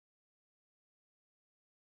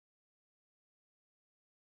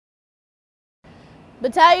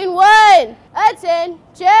Battalion 1,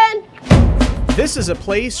 attention! This is a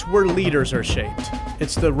place where leaders are shaped.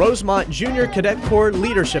 It's the Rosemont Junior Cadet Corps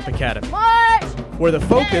Leadership Academy, March! where the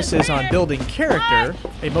focus is on building character,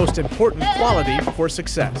 a most important quality for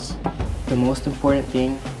success. The most important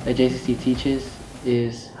thing that JCC teaches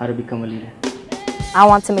is how to become a leader. I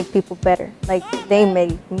want to make people better, like they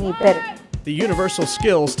made me better. The universal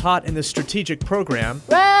skills taught in this strategic program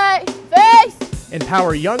Right face!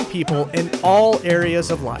 empower young people in all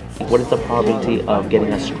areas of life. What is the probability of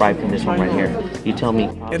getting a stripe in this one right here? You tell me.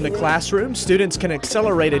 In the classroom, students can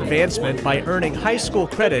accelerate advancement by earning high school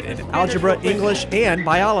credit in algebra, English, and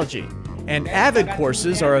biology. And AVID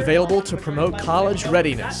courses are available to promote college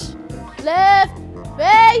readiness. Left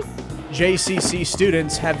face! JCC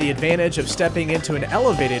students have the advantage of stepping into an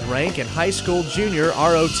elevated rank in high school junior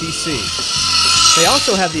ROTC. They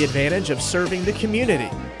also have the advantage of serving the community.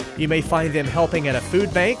 You may find them helping at a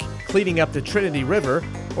food bank, cleaning up the Trinity River,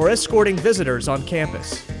 or escorting visitors on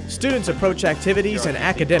campus. Students approach activities and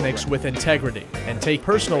academics with integrity and take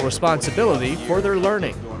personal responsibility for their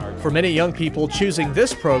learning. For many young people, choosing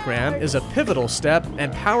this program is a pivotal step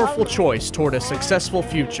and powerful choice toward a successful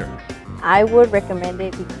future. I would recommend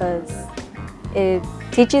it because it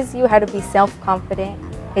teaches you how to be self-confident,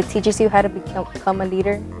 it teaches you how to become a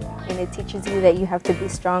leader, and it teaches you that you have to be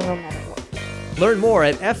strong no matter what. Learn more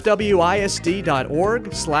at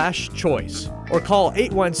FWISD.org/choice or call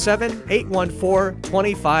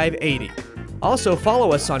 817-814-2580. Also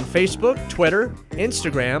follow us on Facebook, Twitter,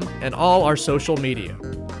 Instagram, and all our social media.